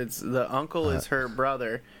mom. The uncle is her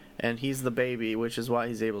brother, and he's the baby, which is why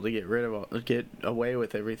he's able to get away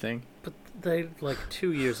with everything. But they're like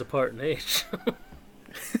 2 years apart in age.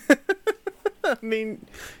 I mean,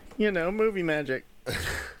 movie magic.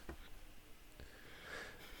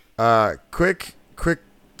 Quick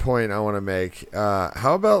point I want to make.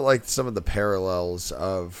 How about like some of the parallels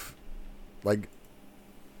of, like,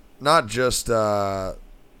 not just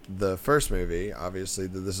the first movie, obviously,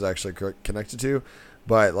 that this is actually connected to,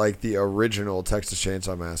 but like the original Texas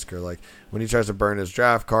Chainsaw Massacre, like when he tries to burn his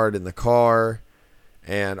draft card in the car,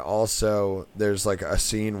 and also there's like a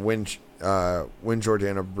scene when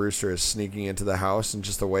Jordana Brewster is sneaking into the house, and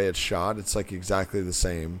just the way it's shot, it's like exactly the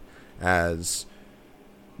same as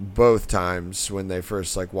both times when they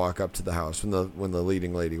first like walk up to the house, when the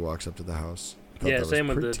leading lady walks up to the house. Yeah, same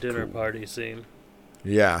with the dinner party scene.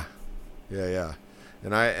 Yeah.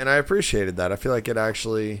 And I appreciated that. I feel like it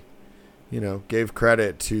actually, gave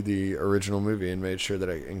credit to the original movie and made sure that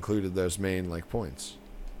it included those main like points.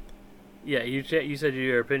 Yeah, you said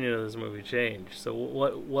your opinion of this movie changed. So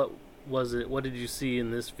what was it? What did you see in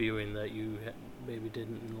this viewing that you maybe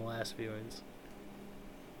didn't in the last viewings?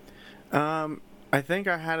 I think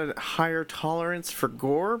I had a higher tolerance for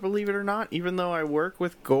gore, believe it or not, even though I work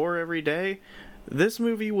with gore every day. This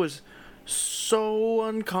movie was so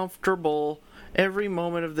uncomfortable. Every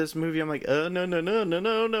moment of this movie, I'm like, no.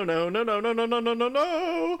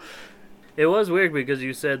 It was weird because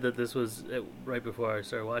you said that this was, right before I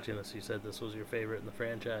started watching this, you said this was your favorite in the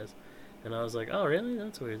franchise. And I was like, oh, really?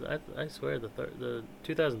 That's weird. I swear the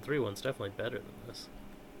 2003 one's definitely better than this.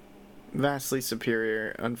 Vastly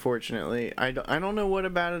superior, unfortunately. I don't know what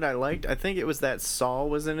about it I liked. I think it was that Saw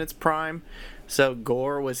was in its prime, so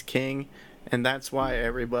gore was king, and that's why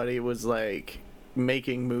everybody was like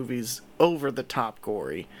making movies over the top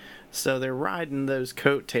gory. So they're riding those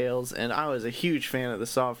coattails, and I was a huge fan of the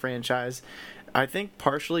Saw franchise. I think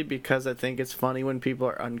partially because I think it's funny when people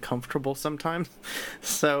are uncomfortable sometimes.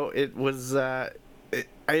 So it was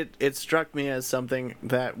it struck me as something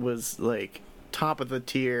that was like top of the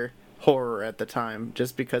tier horror at the time,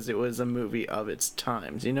 just because it was a movie of its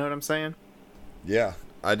times. You know what I'm saying? Yeah,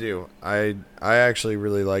 I do. I actually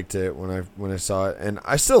really liked it when I saw it, and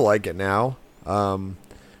I still like it now.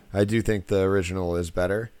 I do think the original is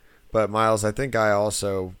better, but Miles, I think at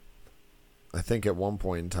one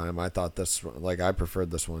point in time I thought this, like, I preferred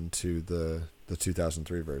this one to the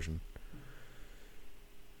 2003 version.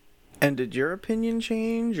 And did your opinion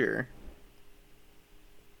change, or?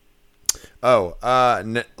 Oh,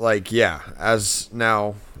 yeah. As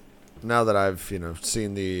now that I've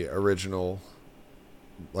seen the original,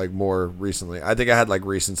 like, more recently, I think I had like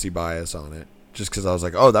recency bias on it, just because I was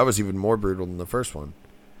like, oh, that was even more brutal than the first one.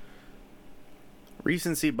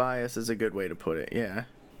 Recency bias is a good way to put it. Yeah.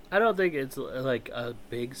 I don't think it's like a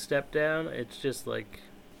big step down. It's just like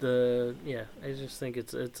I just think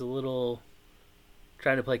it's a little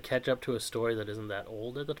trying to play catch up to a story that isn't that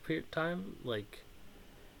old at the time, like,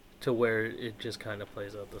 to where it just kind of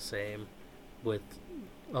plays out the same with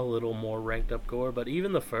a little more ranked up gore, but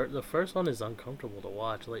even the first one is uncomfortable to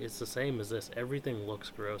watch. Like, it's the same as this. Everything looks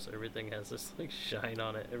gross. Everything has this like shine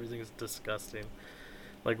on it. Everything is disgusting.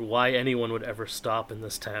 Like, why anyone would ever stop in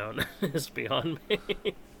this town is beyond me.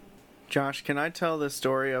 Josh, can I tell the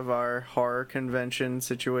story of our horror convention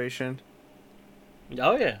situation?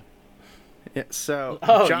 Oh yeah. Yeah, so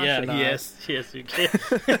Oh Josh yeah. and I, Yes, you can. I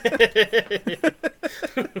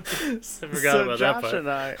forgot about that Josh part.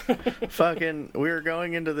 and I, we were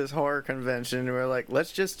going into this horror convention. And we were like,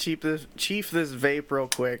 let's just chief this vape real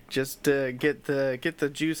quick, just to get the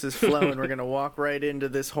juices flowing. We're gonna walk right into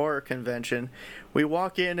this horror convention. We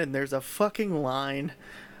walk in and there's a fucking line.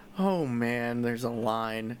 Oh man, there's a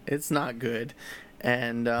line. It's not good,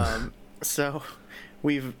 and so.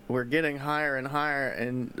 We're getting higher and higher,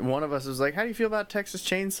 and one of us was like, how do you feel about Texas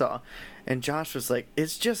Chainsaw? And Josh was like,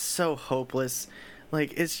 it's just so hopeless.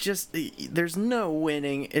 Like, it's just, there's no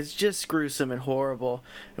winning. It's just gruesome and horrible.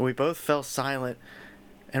 And we both fell silent,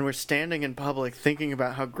 and we're standing in public thinking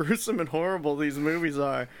about how gruesome and horrible these movies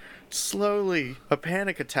are. Slowly, a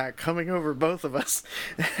panic attack coming over both of us,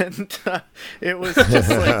 and it was just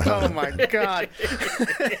like, oh my god.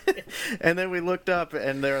 And then we looked up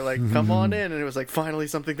and they were like, come on in, and it was like, finally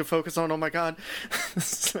something to focus on. Oh my god.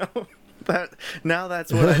 So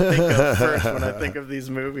that's what I think of first when I think of these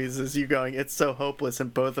movies, is you going, it's so hopeless,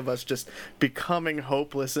 and both of us just becoming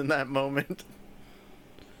hopeless in that moment.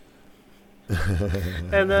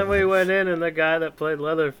 And then we went in, and the guy that played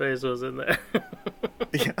Leatherface was in there.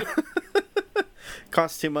 Yeah.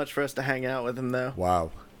 Costs too much for us to hang out with him though.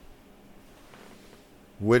 Wow.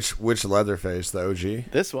 Which Leatherface, the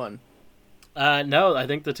OG? This one. No, I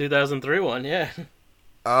think the 2003 one. Yeah.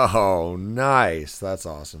 Oh, nice. That's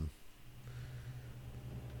awesome.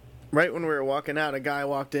 Right when we were walking out, a guy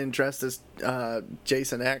walked in dressed as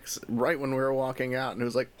Jason X. Right when we were walking out, and it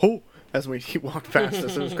was like, "Oh!" as he walked past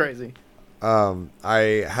us. It was crazy.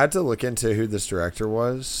 I had to look into who this director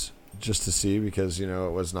was just to see, because it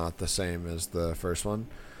was not the same as the first one.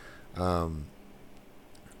 And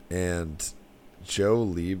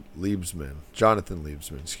Jonathan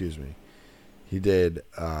Liebsman, excuse me. He did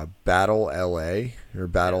Battle L.A. or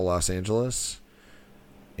Battle Los Angeles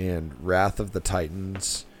and Wrath of the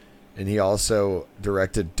Titans. And he also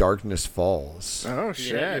directed Darkness Falls. Oh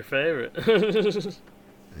shit! Yeah, your favorite.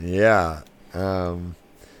 Yeah.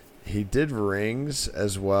 He did Rings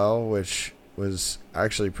as well, which was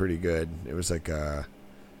actually pretty good. It was like I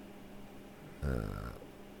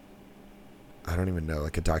don't even know,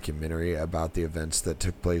 like a documentary about the events that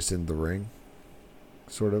took place in The Ring,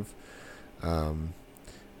 sort of.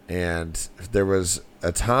 And there was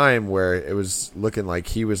a time where it was looking like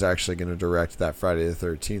he was actually going to direct that Friday the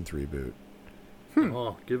 13th reboot.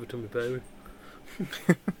 Oh, give it to me, baby.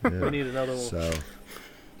 Yeah. We need another one. So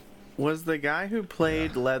Was the guy who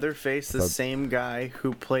played Leatherface the same guy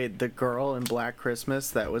who played the girl in Black Christmas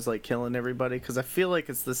that was like killing everybody? Because I feel like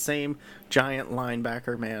it's the same giant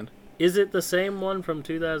linebacker man. Is it the same one from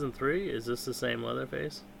 2003? Is this the same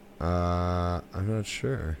Leatherface? I'm not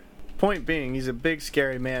sure. Point being, he's a big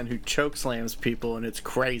scary man who chokeslams people, and it's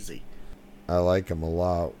crazy. I like him a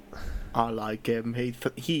lot. I like him. He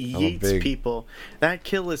I'm a eats big- people. That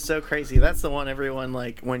kill is so crazy. That's the one everyone,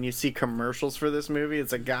 like, when you see commercials for this movie,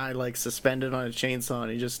 it's a guy, like, suspended on a chainsaw,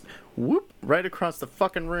 and he just, whoop, right across the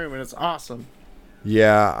fucking room, and it's awesome.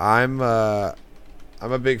 Yeah, I'm a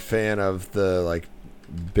big fan of the like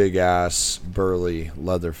big ass burly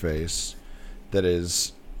Leatherface that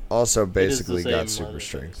is also basically same got super Leatherface.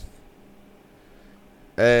 strength.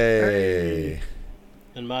 Hey.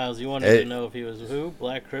 And Miles, you wanted Hey. to know if he was who?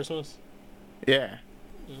 Black Christmas? Yeah.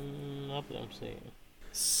 Not that I'm seeing.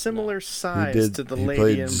 Similar He size to the he lady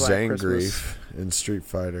played in Black Christmas. Zangief in Street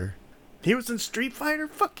Fighter. He was in Street Fighter?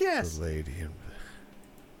 Fuck yes. The lady in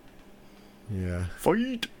Yeah.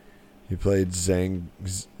 Fight. He played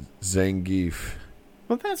Zangief,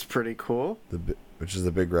 Well, that's pretty cool. which is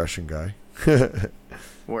the big Russian guy.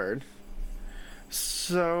 Word.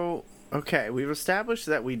 So, okay, we've established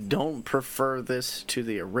that we don't prefer this to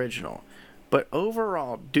the original. But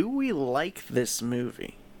overall, do we like this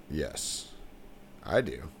movie? Yes. I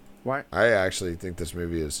do. Why? I actually think this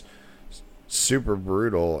movie is super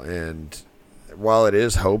brutal, and while it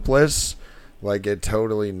is hopeless, like it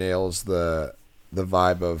totally nails the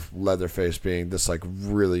vibe of Leatherface being this like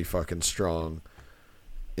really fucking strong,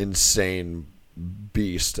 insane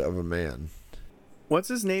beast of a man. What's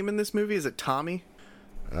his name in this movie? Is it Tommy?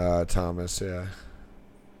 Thomas, yeah.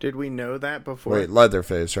 Did we know that before? Wait,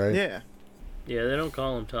 Leatherface, right? Yeah. Yeah, they don't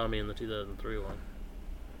call him Tommy in the 2003 one.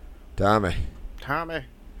 Tommy. Tommy.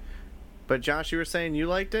 But Josh, you were saying you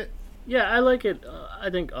liked it? Yeah, I like it. I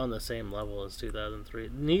think on the same level as 2003.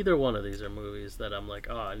 Neither one of these are movies that I'm like,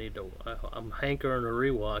 oh, I'm hankering a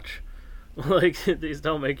rewatch. Like these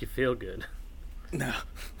don't make you feel good. No.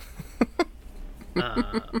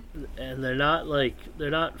 And they're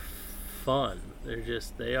not fun.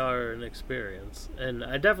 They are an experience. And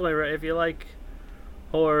I definitely, if you like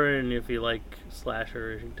horror and if you like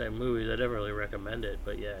slasher type movies, I definitely recommend it.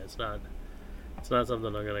 But yeah, it's not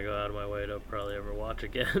something I'm gonna go out of my way to probably ever watch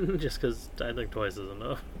again, just because I think twice is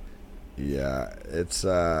enough. Yeah, it's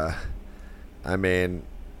I mean,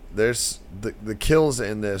 there's the kills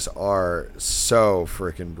in this are so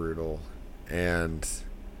freaking brutal, and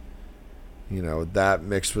you know that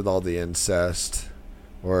mixed with all the incest,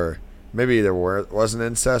 or maybe there wasn't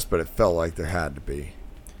incest, but it felt like there had to be.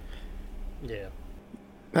 Yeah.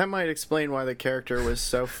 That might explain why the character was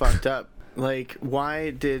so fucked up. Like,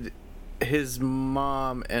 why did his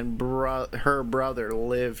mom and her brother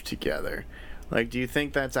live together? Like, do you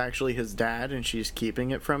think that's actually his dad and she's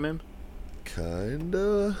keeping it from him?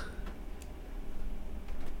 Kinda.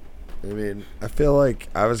 I mean, I feel like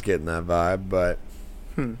I was getting that vibe, but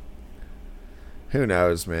who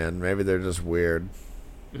knows, man? Maybe they're just weird.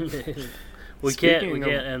 we Speaking can't of-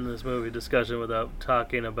 end this movie discussion without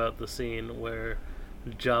talking about the scene where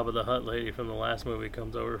Jabba the Hutt lady from the last movie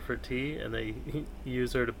comes over for tea and they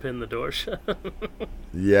use her to pin the door shut.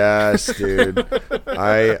 Yes, dude.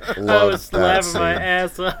 I I love was that laughing my scene.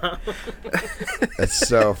 ass off. It's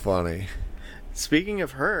so funny. Speaking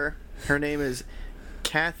of her name is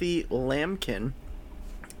Kathy Lamkin.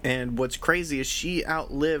 And what's crazy is she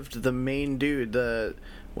outlived the main dude,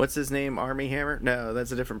 what's his name, Armie Hammer? No,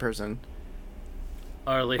 that's a different person.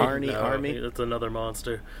 Arlie. Army? That's another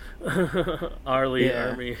monster. Arlie. Yeah.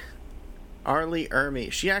 Army. Arlie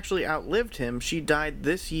Ermy. She actually outlived him. She died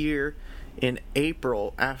this year in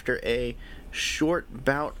April after a short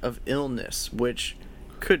bout of illness, which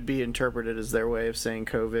could be interpreted as their way of saying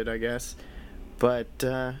COVID, I guess. But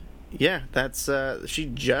yeah, that's she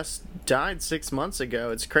just died 6 months ago.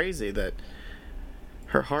 It's crazy that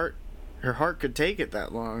her heart could take it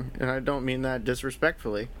that long, and I don't mean that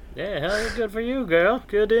disrespectfully. Yeah, hell, good for you, girl.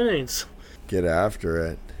 Good innings. Get after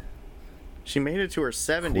it. She made it to her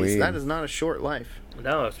 70s. Queen. That is not a short life.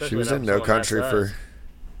 No, especially She was not in No someone that Country size. for.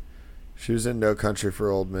 She was in No Country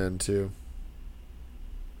for Old Men too.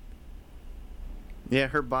 Yeah,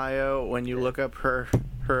 her bio, when you look up her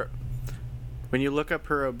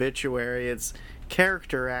obituary, it's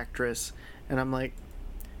character actress, and I'm like,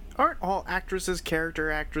 aren't all actresses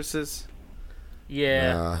character actresses?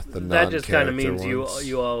 Yeah, Nah, the that just kind of non-character means ones.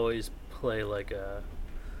 you always play like a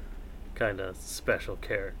kind of special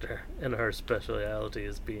character, and her speciality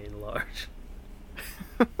is being large.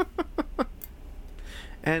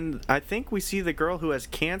 And I think we see the girl who has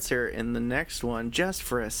cancer in the next one just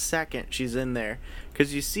for a second. She's in there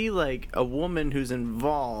because you see like a woman who's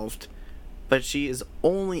involved, but she is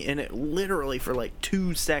only in it literally for like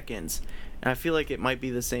 2 seconds. And I feel like it might be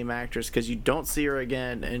the same actress because you don't see her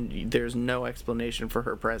again, and there's no explanation for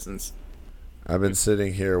her presence. I've been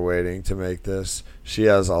sitting here waiting to make this. She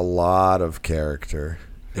has a lot of character,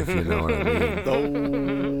 if you know what I mean.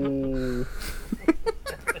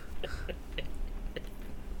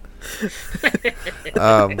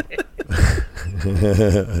 Oh.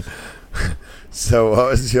 So what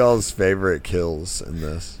was y'all's favorite kills in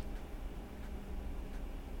this?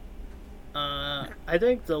 I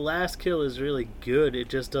think the last kill is really good. It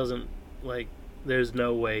just doesn't, like, there's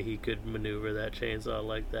no way he could maneuver that chainsaw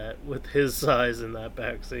like that with his size in that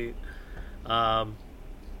backseat.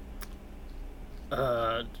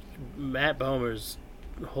 Matt Bomer's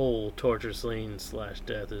whole torture scene /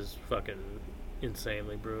 death is fucking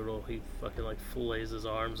insanely brutal. He fucking like fillets his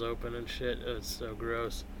arms open and shit. It's so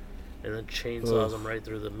gross. And then chainsaws him right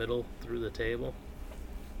through the middle, through the table.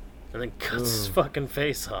 And then cuts his fucking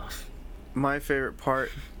face off. My favorite part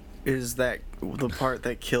is the part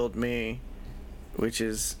that killed me, which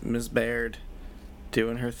is Ms. Baird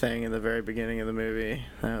doing her thing in the very beginning of the movie.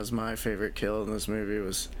 That was my favorite kill in this movie.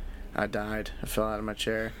 I died. I fell out of my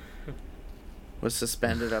chair. Was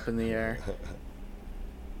suspended up in the air.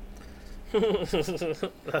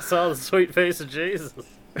 I saw the sweet face of Jesus.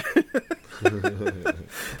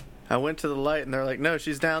 I went to the light and they're like, no,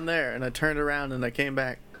 she's down there. And I turned around and I came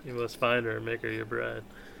back. You must find her and make her your bride.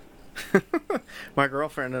 My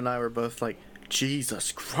girlfriend and I were both like,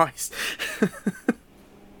 Jesus Christ.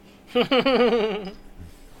 What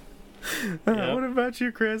about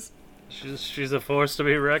you, Chris? She's a force to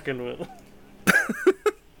be reckoned with.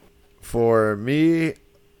 For me,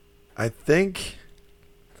 I think.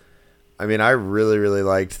 I mean, I really, really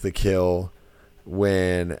liked the kill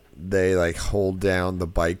when they like hold down the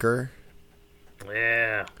biker.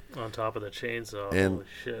 Yeah, on top of the chainsaw. And- Holy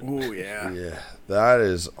shit. Ooh, yeah. Yeah, that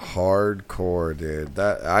is hardcore, dude.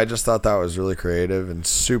 That I just thought that was really creative and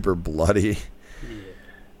super bloody.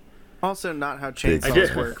 Also, not how I chainsaws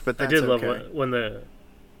did work, but I that's did love okay. when the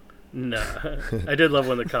I did love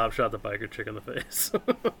when the cop shot the biker chick in the face.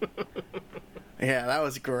 Yeah, that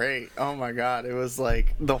was great. Oh my god, it was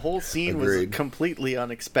like the whole scene was Agreed. completely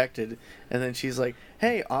unexpected. And then she's like,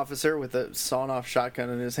 "Hey, officer," with a sawn-off shotgun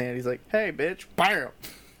in his hand. He's like, "Hey, bitch!" Bam.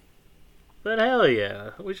 But hell yeah,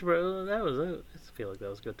 we should. That was. I feel like that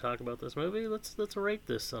was good talk about this movie. Let's rate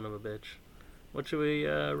this son of a bitch. What should we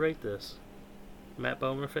rate this? Matt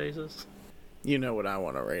Bomer faces. You know what I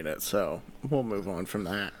want to rate it, so we'll move on from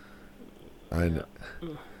that. I know.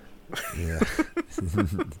 Yeah.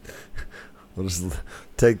 We'll just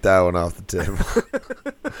take that one off the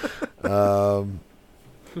table.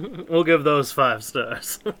 We'll give those 5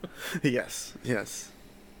 stars. Yes, yes.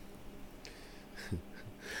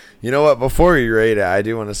 You know what? Before you rate it, I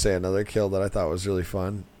do want to say another kill that I thought was really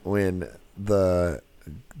fun. When the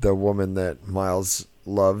woman that Miles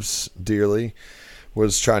loves dearly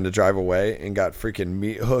was trying to drive away and got freaking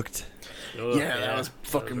meat hooked. Ugh, Yeah, that was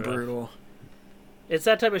fucking rough. brutal. It's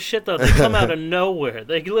that type of shit though. They come out of nowhere.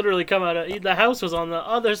 They literally come out of the house was on the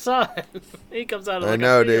other side. He comes out of. Like I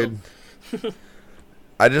know, a field. dude.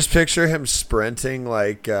 I just picture him sprinting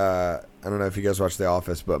like I don't know if you guys watch The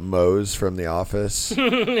Office, but Mose from The Office.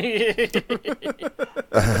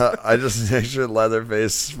 I just picture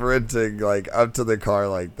Leatherface sprinting like up to the car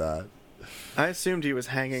like that. I assumed he was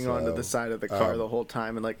hanging onto the So, side of the car the whole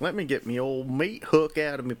time and like, let me get me old meat hook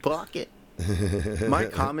out of my pocket. My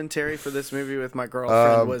commentary for this movie with my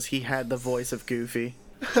girlfriend was he had the voice of Goofy.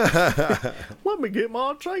 Let me get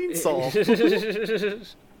my chainsaw.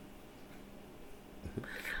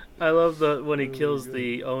 I love when he kills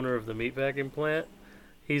the owner of the meatpacking plant.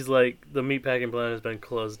 He's like, the meatpacking plant has been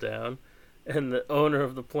closed down, and the owner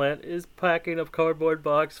of the plant is packing a cardboard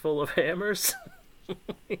box full of hammers.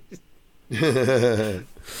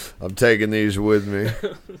 I'm taking these with me.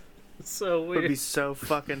 So It would be weird. so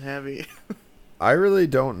fucking heavy. I really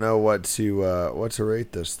don't know what to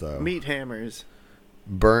rate this though. Meat hammers.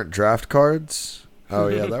 Burnt draft cards. Oh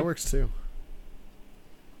yeah, that works too.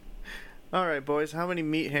 All right, boys. How many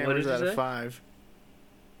meat hammers did you out of say? 5?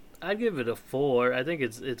 I'd give it a 4. I think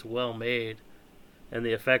it's well made, and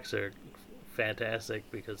the effects are fantastic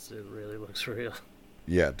because it really looks real.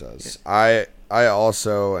 Yeah, it does. I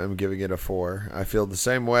also am giving it a 4. I feel the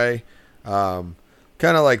same way. Kind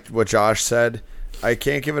of like what Josh said. I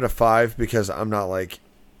can't give it a 5 because I'm not like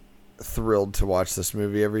thrilled to watch this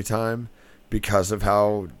movie every time because of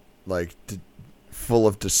how like full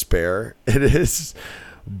of despair it is.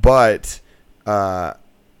 But I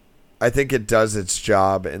think it does its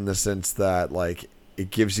job in the sense that like it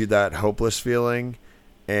gives you that hopeless feeling,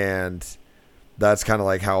 and that's kind of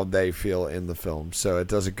like how they feel in the film. So it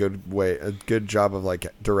does a good job of like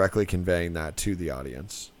directly conveying that to the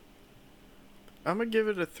audience. I'm going to give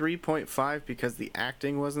it a 3.5 because the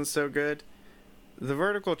acting wasn't so good. The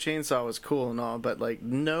vertical chainsaw was cool and all, but like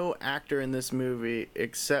no actor in this movie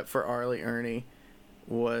except for Arlie Ernie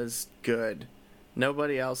was good.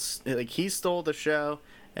 Nobody else, like he stole the show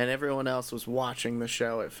and everyone else was watching the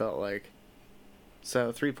show, it felt like.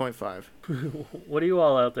 So 3.5. What do you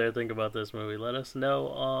all out there think about this movie? Let us know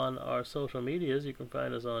on our social medias. You can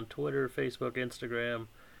find us on Twitter, Facebook, Instagram,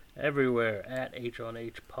 everywhere at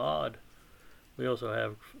H1H We also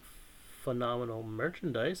have phenomenal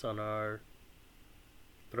merchandise on our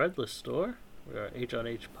Threadless store. We are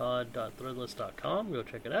h1hpod.threadless.com. Go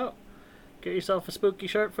check it out. Get yourself a spooky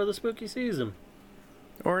shirt for the spooky season.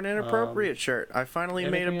 Or an inappropriate shirt. I finally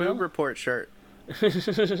made a anything boob else? report shirt.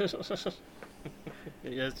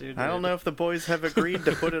 Yes, you did. I don't know if the boys have agreed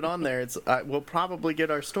to put it on there. We'll probably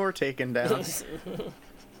get our store taken down.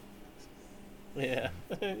 Yeah.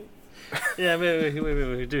 Yeah, maybe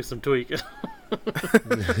we do some tweaking.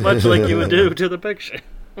 Much like you would do to the picture.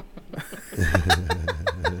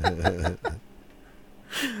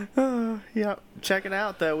 Yeah, check it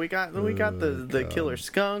out though. We got the killer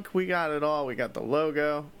skunk. We got it all. We got the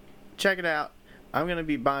logo. Check it out. I'm gonna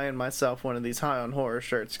be buying myself one of these High on Horror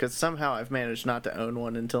shirts because somehow I've managed not to own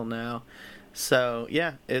one until now. So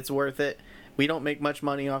yeah, it's worth it. We don't make much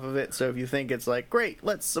money off of it, so if you think it's like great,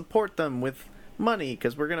 let's support them with money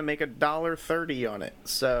because we're gonna make $1.30 on it.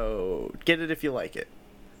 So get it if you like it.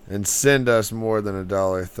 And send us more than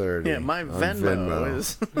 $1.30. Yeah, my on Venmo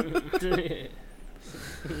is.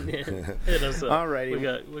 Hit us up.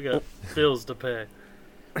 Alrighty. We got bills to pay.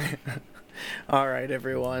 All right,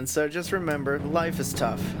 everyone. So just remember, life is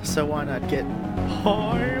tough. So why not get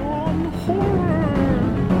high